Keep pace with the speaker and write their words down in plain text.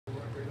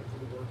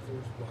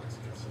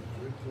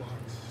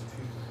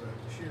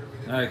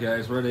Alright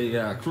guys, we're at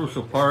a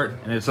crucial part,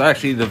 and it's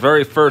actually the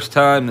very first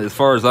time, as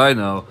far as I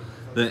know,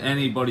 that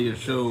anybody has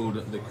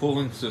showed the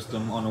cooling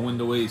system on a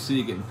window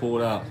AC getting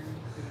pulled out.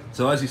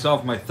 So as you saw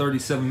from my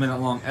 37-minute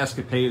long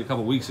escapade a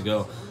couple weeks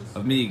ago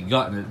of me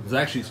gutting it, it's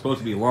actually supposed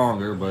to be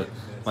longer, but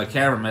my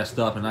camera messed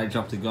up and I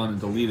jumped the gun and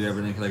deleted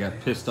everything because I got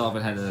pissed off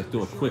and had to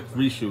do a quick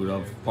reshoot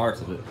of parts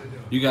of it.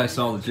 You guys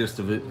saw the gist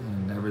of it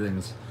and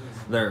everything's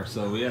there.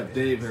 So we have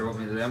Dave here with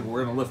me today.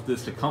 We're going to lift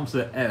this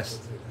Tecumseh S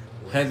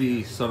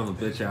heavy son of a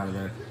bitch out of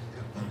there.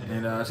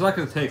 And it's not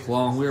going to take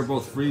long. We are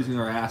both freezing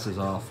our asses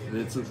off.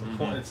 It's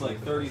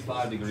like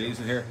 35 degrees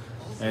in here.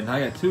 And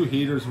I got 2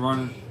 heaters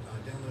running.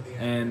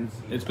 And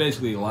it's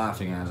basically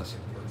laughing at us,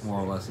 more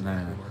or less than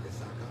anything.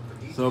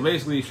 So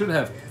basically you should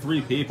have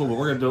 3 people, but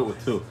we're going to do it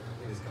with 2.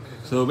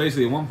 So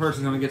basically one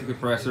person's going to get the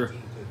compressor.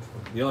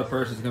 The other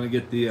person's going to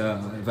get the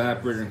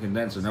evaporator and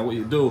condenser. Now what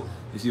you do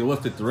is you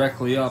lift it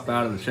directly up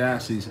out of the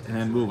chassis and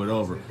then move it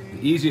over.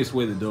 The easiest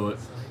way to do it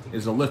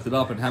is to lift it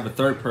up and have a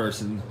third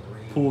person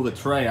pull the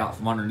tray out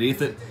from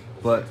underneath it,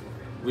 but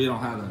we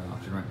don't have that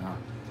option right now.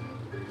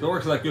 So it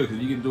works like good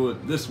because you can do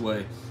it this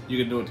way, you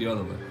can do it the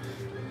other way.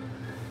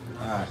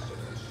 Alright,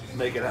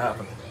 make it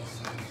happen.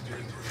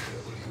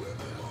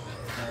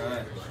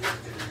 Alright,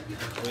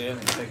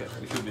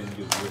 we should be in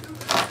good shape.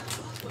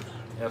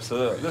 Yeah,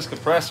 so this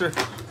compressor,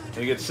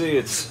 you can see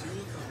it's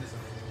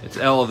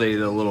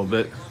elevated a little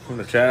bit from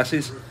the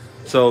chassis.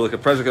 So the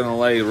compressor's going to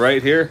lay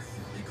right here.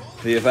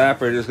 The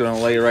evaporator is going to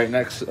lay right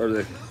next, or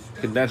the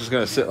condenser is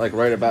going to sit like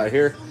right about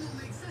here,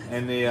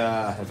 and the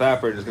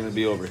evaporator is going to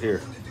be over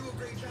here.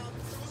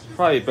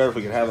 Probably better if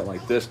we could have it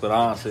like this, but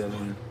honestly, I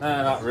mean,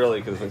 not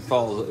really, because if it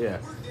falls, yeah,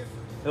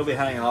 it'll be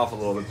hanging off a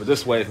little bit. But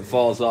this way, if it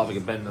falls off, it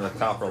can bend to the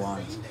copper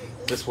lines.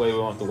 This way, we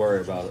won't have to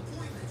worry about it.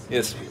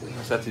 Yes, we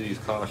just have to use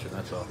caution.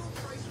 That's all.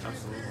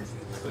 Absolutely.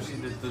 Especially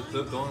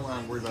the only line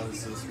I'm worried about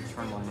is this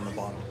return line on the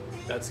bottom.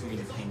 That's gonna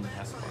be the pain in the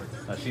ass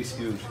part. She's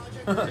huge.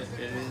 It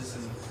is.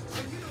 And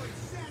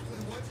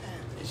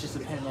it's just a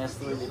pain in the ass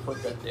the way they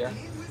put that there.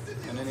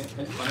 And then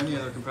on any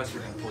other compressor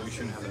you're gonna pull, you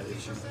shouldn't have that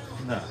issue.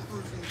 No.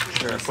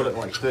 They're gonna put it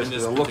like this.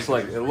 It looks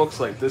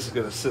like this is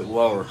gonna sit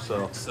lower.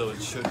 So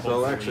it should.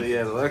 So actually,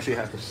 yeah, they'll actually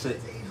have to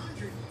sit.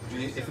 I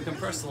mean, if we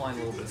compress the line a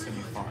little bit, it's gonna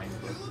be fine.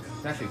 But you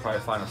can actually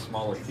probably find a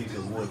smaller piece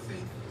of wood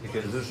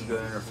because this is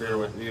gonna interfere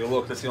with you.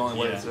 Look, that's the only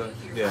way it's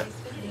yeah.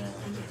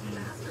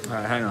 All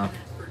right, hang on.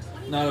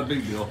 Not a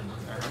big deal.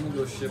 Alright, I'm gonna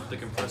go ship the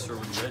compressor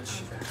with the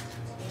wrench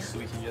so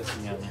we can get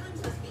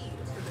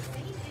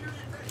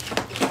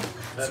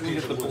Let me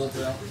get the bolt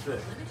out.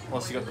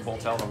 Unless you got the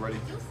bolt out already.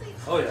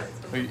 Oh yeah.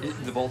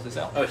 The bolt is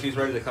out. Oh, she's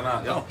ready to come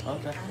out. Oh,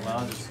 okay. Well,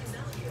 I'll just.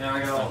 Yeah, I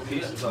got all the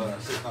pieces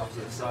sitting off to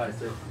the side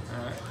too.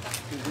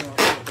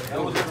 Alright. I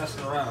wasn't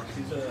messing around.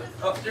 She's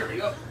oh, there we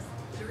go.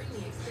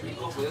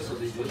 Hopefully this will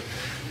be good.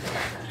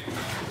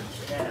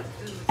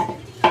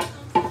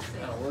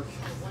 That'll work.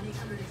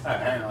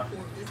 Alright, hang on.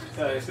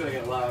 It's gonna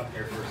get loud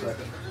here for a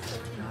second.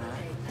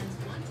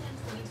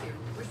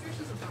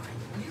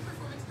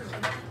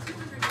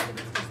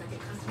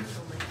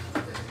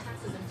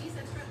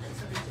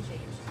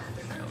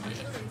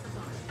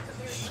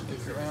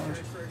 Stick around.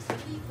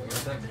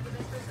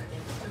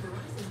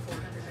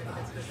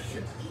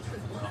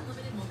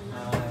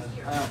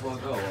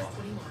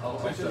 I'll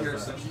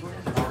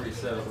already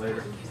set it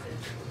later.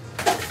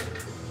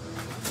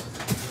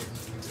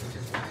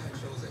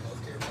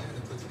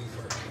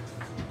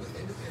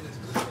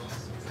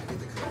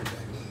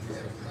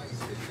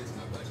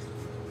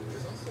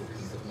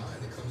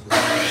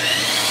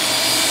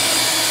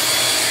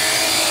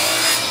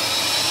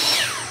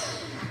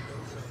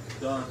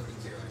 Done.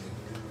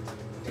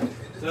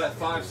 So that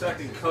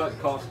 5-second cut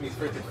cost me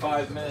freaking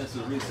 5 minutes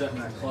of resetting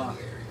that clock.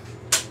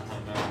 I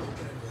don't know.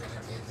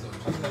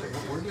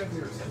 Where do you have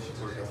your extension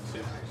cord going to?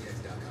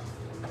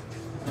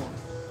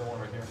 The one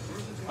right here.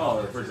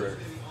 Oh, the refrigerator.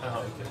 Oh,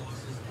 okay.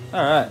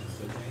 Alright.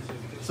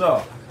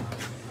 So,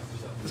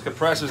 this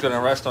compressor is going to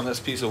rest on this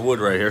piece of wood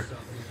right here.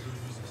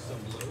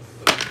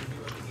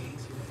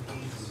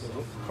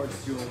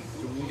 Do you want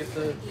me to get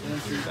the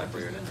condenser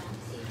evaporator in?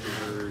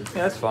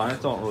 Yeah, that's fine.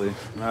 It don't really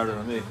matter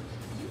to me.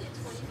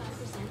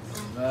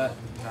 That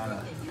kind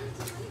of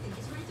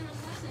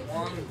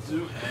 1,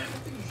 2, and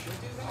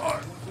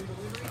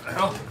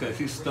oh, okay,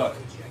 she's stuck.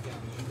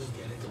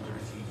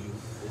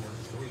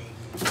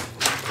 Did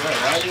I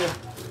lie to you?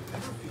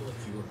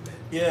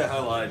 Yeah, I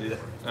lied to you.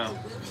 Oh.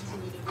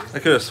 I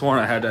could have sworn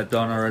I had that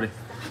done already.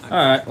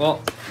 Alright,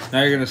 well,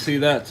 now you're going to see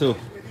that too.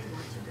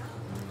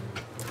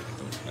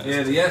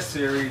 Yeah, the S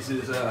series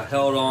is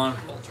held on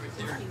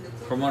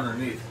from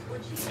underneath.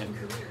 And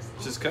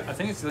just, I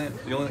think it's the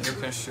only air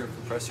conditioner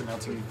compressor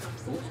mounting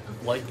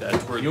like that,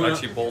 where it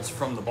actually bolts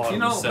from the bottom. You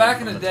know,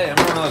 back in the day, I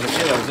remember when I was a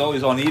kid, I was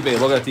always on eBay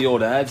looking at the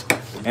old ads,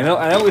 and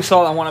I always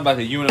saw that one about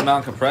the unit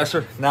mount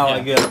compressor. Now I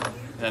get it.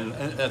 And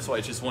that's why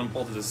it's just one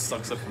bolt that just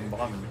sucks up from the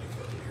bottom.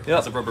 Yeah.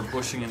 It's a rubber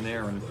bushing in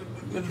there, and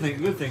Good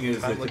thing is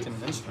kind of like an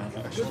instrument.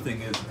 Actually, good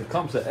thing is the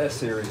Tecumseh S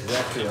series is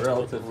actually a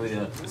relatively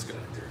it's good.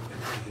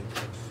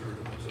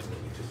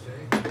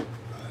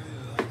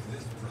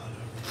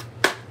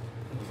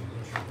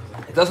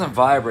 It doesn't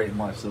vibrate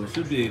much, so it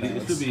should be an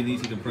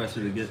easy compressor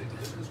to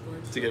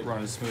get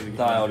running smooth again.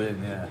 dialed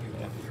in. Yeah.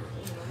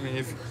 I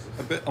mean,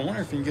 I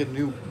wonder if you can get a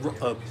new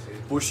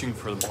bushing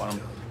for the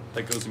bottom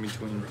that goes in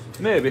between.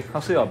 Maybe.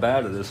 I'll see how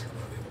bad it is.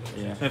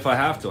 Yeah. If I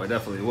have to, I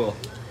definitely will.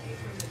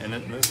 And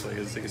then this way,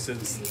 like I said,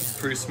 it's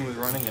pretty smooth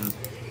running, and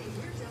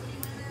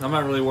I'm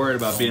not really worried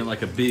about being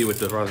like a bee with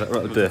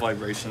the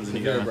vibrations. And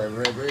you got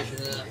vibration.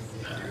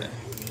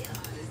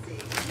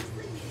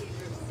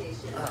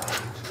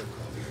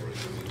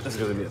 This is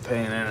gonna be a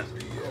pain, ain't it?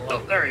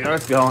 Oh, there you go.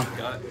 It's going.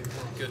 Got it.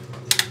 Good.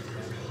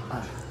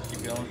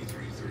 Keep going.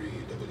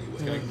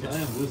 It's gonna, I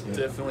am losing it.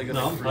 Definitely gonna.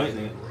 No, I'm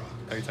tightening it.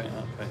 Are you tightening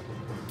it? Okay.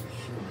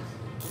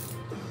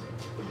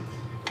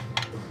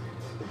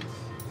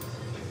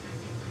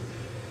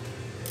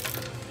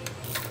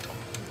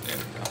 There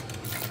we go.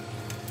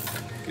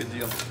 Good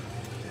deal.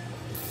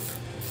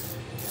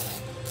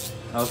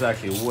 That was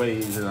actually way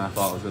easier than I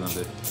thought it was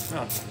gonna be.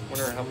 Oh,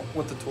 wonder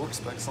what the torque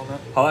specs on that.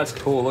 Oh, that's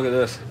cool. Look at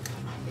this.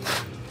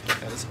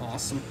 That is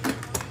awesome.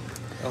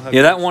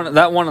 Yeah, that one in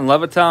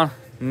Levittown,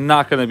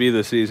 not gonna be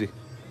this easy.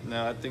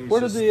 No, I think.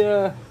 Where did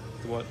the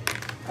what?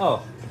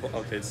 Oh.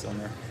 Okay, it's on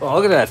there. Oh,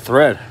 look at that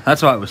thread.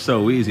 That's why it was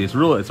so easy. It's a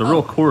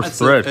real coarse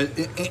thread.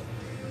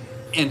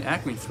 An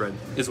Acme thread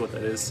is what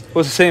that is. It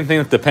was the same thing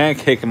with the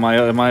pancake in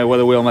my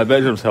weather wheel my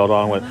bedroom's held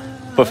on with,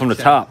 but from the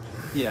top.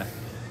 Yeah.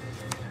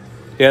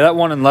 Yeah, that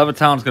one in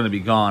Levittown's gonna be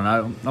gone.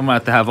 I'm gonna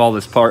have to have all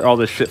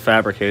this shit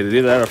fabricated.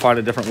 Either that or find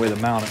a different way to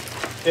mount it,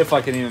 if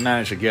I can even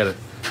manage to get it.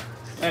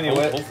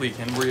 Anyway, hopefully you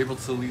can. We're able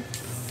to leave.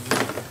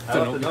 I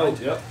left the note.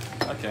 Yep.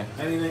 Okay.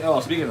 Anything? Oh,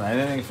 speaking of that,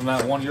 anything from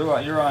that one you're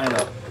eyeing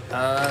up?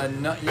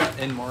 Not yet.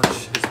 In March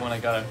is when I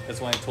got it. That's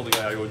when I told the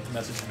guy I would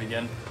message him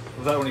again.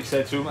 Was that when he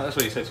said two? That's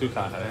what he said, two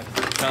contact.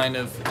 Eh? Kind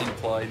of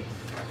implied.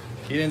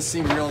 He didn't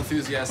seem real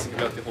enthusiastic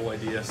about the whole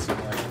idea. So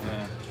like,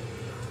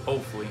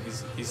 hopefully,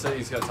 he said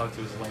he's got to talk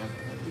to his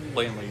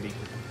landlady,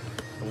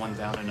 the one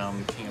down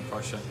in King of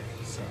Prussia.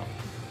 So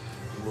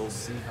we'll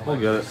see how. We'll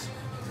that get goes.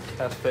 it.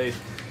 Have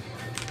faith.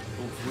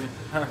 Hopefully.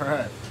 All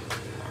right.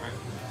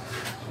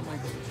 Oh my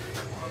God.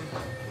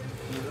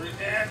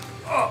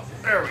 Oh,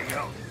 there we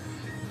go.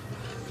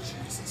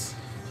 Jesus.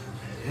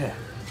 Yeah.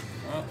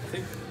 Well, I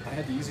think I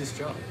had the easiest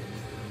job.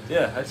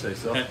 Yeah, I'd say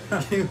so.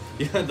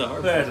 You had the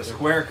hard There's a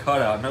square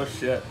cutout. No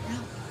shit.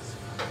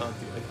 Oh,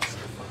 dude, I can see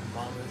fucking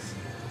mamas.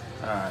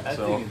 All right. I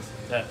So think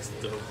that's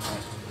dope.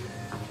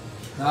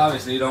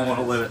 obviously you don't want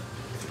to let it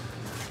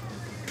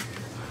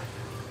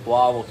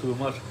wobble too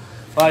much.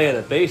 Oh yeah,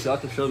 the base. I'll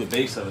have to show the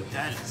base of it.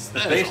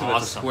 The base of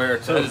it's a square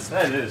too.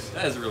 That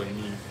is really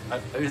neat.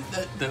 I mean,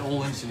 the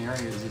whole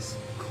engineering is just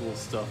cool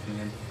stuff,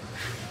 man.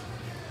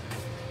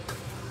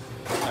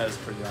 That is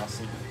pretty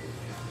awesome.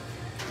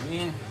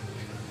 Man.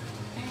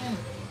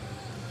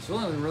 So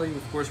only really,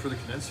 of course, for the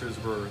condensers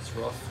where it's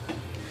rough.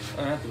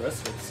 The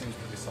rest of it seems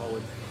pretty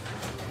solid.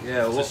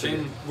 Yeah, It's a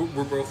shame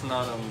we're both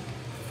not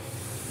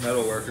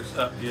metal workers.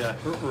 yeah,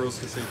 we're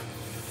also say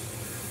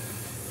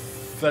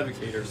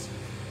fabricators.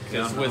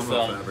 Yeah, Because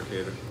I'm a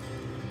fabricator.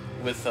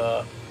 with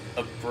a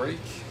brake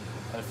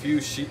and a few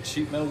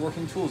sheet metal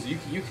working tools,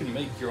 you can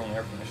make your own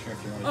air conditioner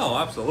if you want to. Oh,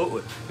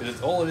 absolutely.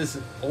 Because all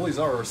these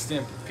are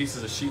stamped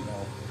pieces of sheet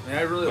metal. I mean,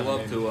 I'd really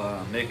love to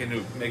make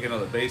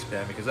another base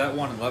pan because that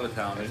one in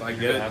Levittown, if I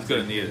get it, it's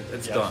gonna need it.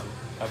 It's done.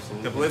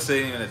 Absolutely. The bliss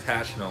ain't even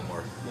attached no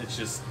more.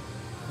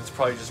 It's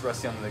probably just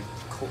resting on the.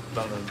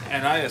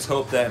 And I just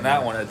hope that in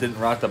that one it didn't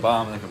rot the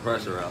bottom of the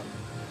compressor out.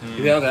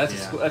 You know, that's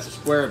a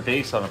square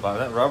base on the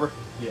bottom. Is that rubber?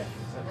 Yeah.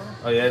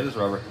 Oh yeah, it is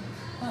rubber.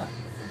 Huh.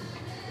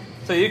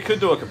 So you could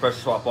do a compressor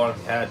swap on it if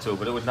you had to,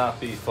 but it would not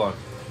be fun.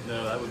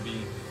 No, that would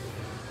be.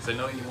 Because I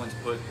know you want to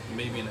put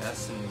maybe an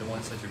S in the one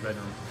inside your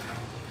bedroom.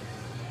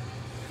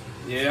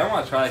 Yeah, I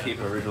want to try to keep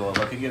it original. If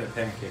I can get a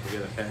pancake, I'll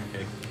get a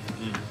pancake.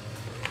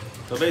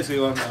 So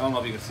basically, I don't know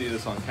if you can see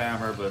this on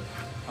camera, but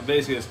I'm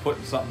basically just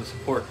putting something to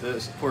support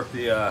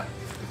the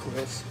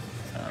coils.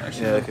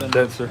 Yeah, the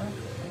condenser.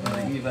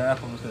 I'm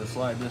just gonna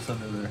slide this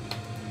under there.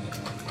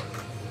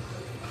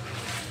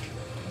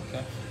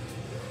 Okay.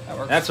 That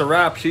works. That's a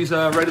wrap. She's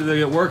ready to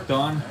get worked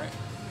on, All right.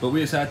 but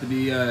we just have to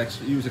be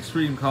use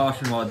extreme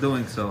caution while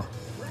doing so,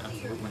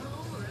 Absolutely.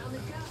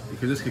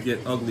 because this could get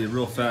ugly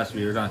real fast if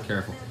you're not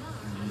careful.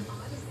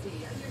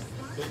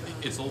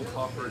 It's old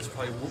copper. It's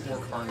probably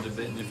more hardened a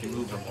bit, and if you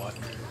move a lot.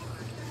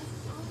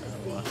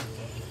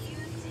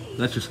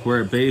 That's your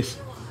square base.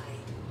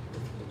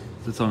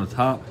 Sits on the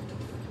top.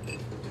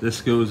 This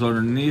goes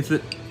underneath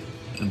it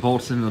and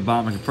bolts into the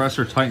bottom of the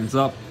compressor, tightens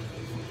up,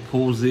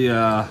 pulls the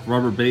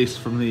rubber base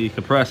from the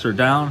compressor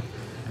down,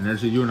 and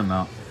there's your unit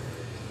mount.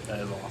 That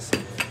is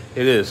awesome.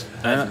 It is.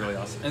 That is really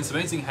awesome. And it's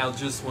amazing how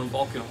just one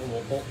bulk can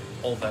hold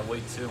all that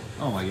weight too.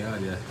 Oh my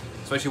god, yeah.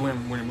 Especially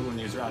when you're moving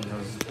these around. You know,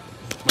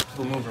 when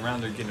people move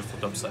around, they're getting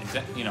flipped upside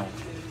down. You know,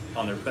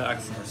 on their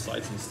backs and their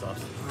sides and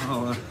stuff.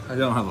 Oh, I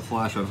don't have a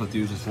flash. I have to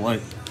use this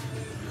light.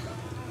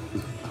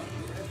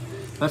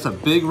 That's a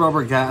big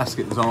rubber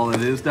gasket is all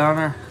it is down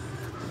there.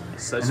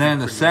 And then in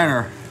the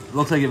center, it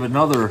looks like you have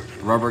another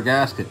rubber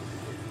gasket.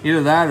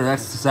 Either that or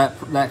that's just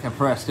that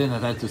compressed in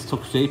and that just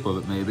took shape of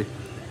it maybe.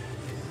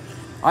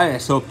 I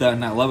just hope that in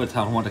that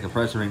Levittown one, the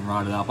compressor ain't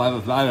rotted out.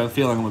 But I have a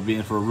feeling I'm going to be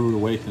in for a rude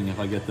awakening if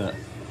I get that.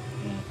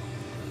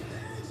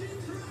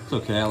 It's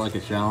okay, I like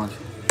a challenge.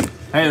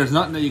 Hey, there's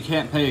nothing that you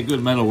can't pay a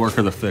good metal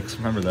worker to fix.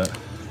 Remember that.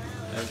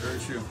 That's very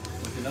true.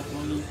 With enough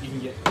money, you can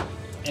get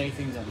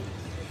anything done.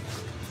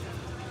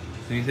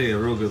 So you can take a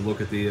real good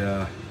look at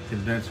the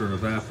condenser and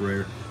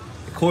evaporator.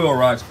 The coil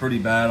rod's pretty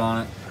bad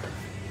on it.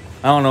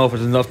 I don't know if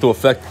it's enough to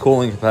affect the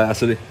cooling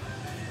capacity.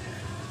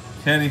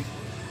 Kenny,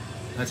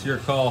 that's your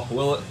call.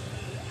 Will it?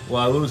 Will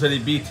I lose any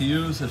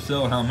BTUs? If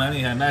so, how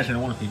many? I imagine it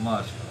won't be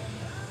much.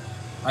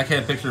 I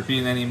can't picture it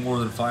being any more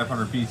than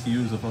 500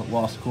 BTUs if it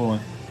lost cooling.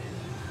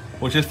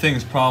 Which this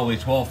thing's probably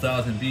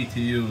 12,000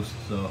 BTUs,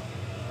 so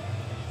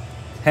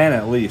 10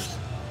 at least.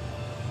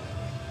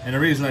 And the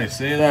reason I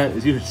say that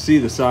is you can see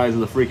the size of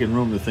the freaking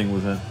room the thing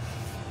was in.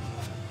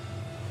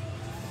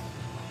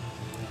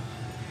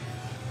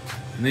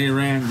 And they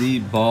ran the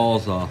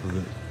balls off of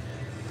it.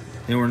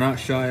 They were not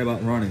shy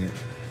about running it.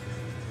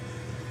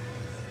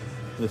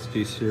 This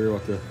piece here, I'll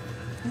have to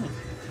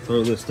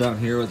throw this down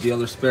here with the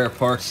other spare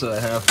parts that I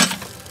have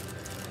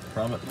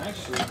from it.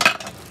 Actually,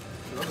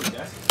 the rubber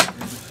gasket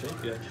is in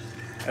good shape yet.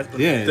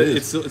 Yeah,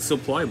 it's still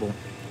pliable,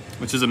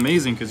 which is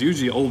amazing because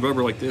usually old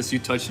rubber like this, you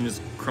touch and it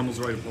just crumbles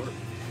right apart.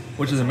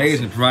 Which is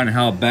amazing, providing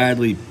how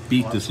badly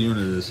beat this unit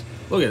is.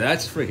 Look at that,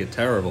 that's freaking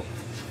terrible.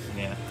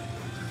 Yeah.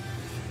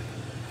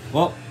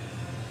 Well,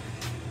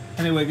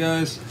 anyway,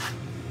 guys,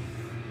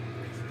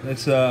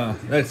 that's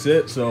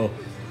it. So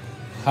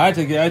I had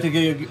to get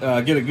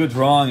a good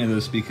drawing of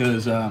this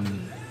because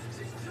I'm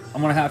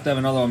gonna have to have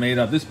another one made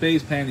up. This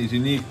base pan is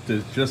unique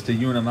to just a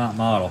Unimount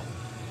model.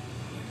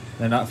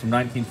 They're not from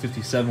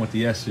 1957 with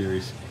the S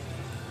series.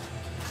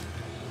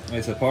 Like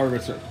I said, part of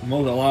it's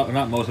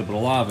not most of it, but a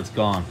lot of it's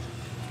gone.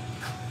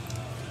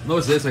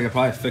 Most of this I could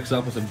probably fix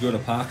up with some good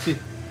epoxy.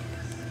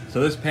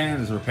 So this pan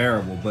is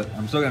repairable, but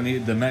I'm still gonna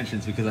need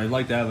dimensions because I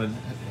like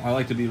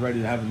to be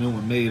ready to have a new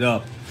one made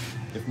up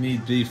if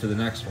need be for the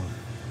next one.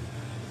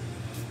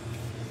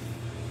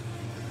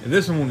 If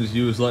this one was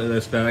used like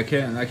this bad, I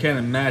can't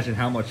imagine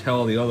how much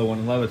hell the other one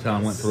in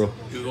Levittown went through.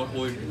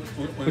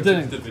 When we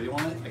took the video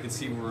on it, I could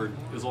see where it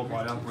was all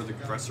brought out where the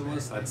compressor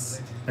was. That's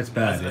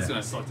bad. That's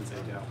gonna suck to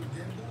take out.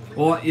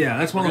 Well, yeah,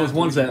 that's one of those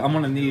ones that I'm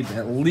gonna need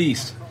at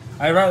least.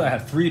 I'd rather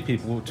have 3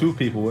 people, 2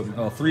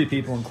 people, 3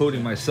 people,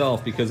 including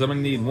myself, because I'm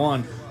gonna need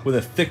one with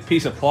a thick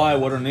piece of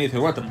plywood underneath. We're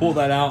gonna have to pull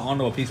that out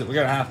onto a piece of. We're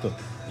gonna have to.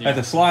 I have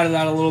to slide it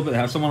out a little bit.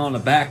 Have someone on the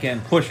back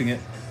end pushing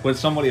it, with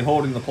somebody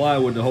holding the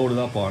plywood to hold it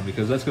up on,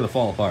 because that's gonna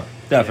fall apart.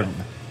 Definitely.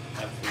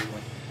 Yeah,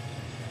 absolutely.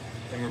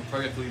 And we're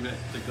probably gonna leave it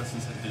the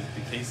Guston's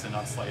the case and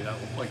not slide it out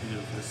like we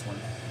did for this one.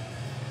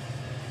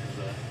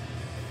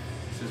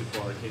 As soon as we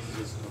pull out the cases,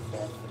 it's gonna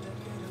fall.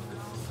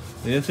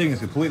 This thing is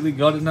completely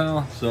gutted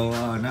now, so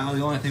now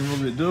the only thing we're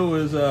going to do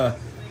is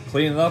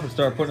clean it up and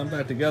start putting them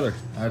back together.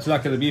 It's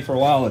not going to be for a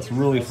while. It's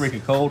really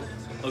freaking cold.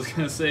 I was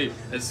going to say,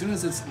 as soon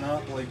as it's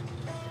not like...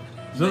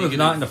 As soon as it's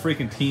not in the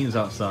freaking teens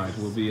outside,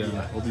 we'll be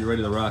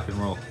ready to rock and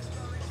roll.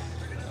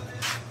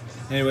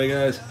 Anyway,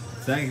 guys,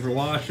 thank you for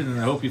watching, and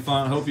I hope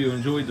you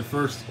enjoyed the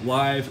first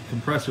live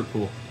compressor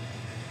pool.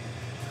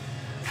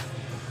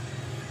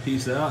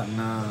 Peace out,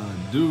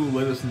 and do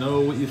let us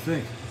know what you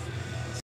think.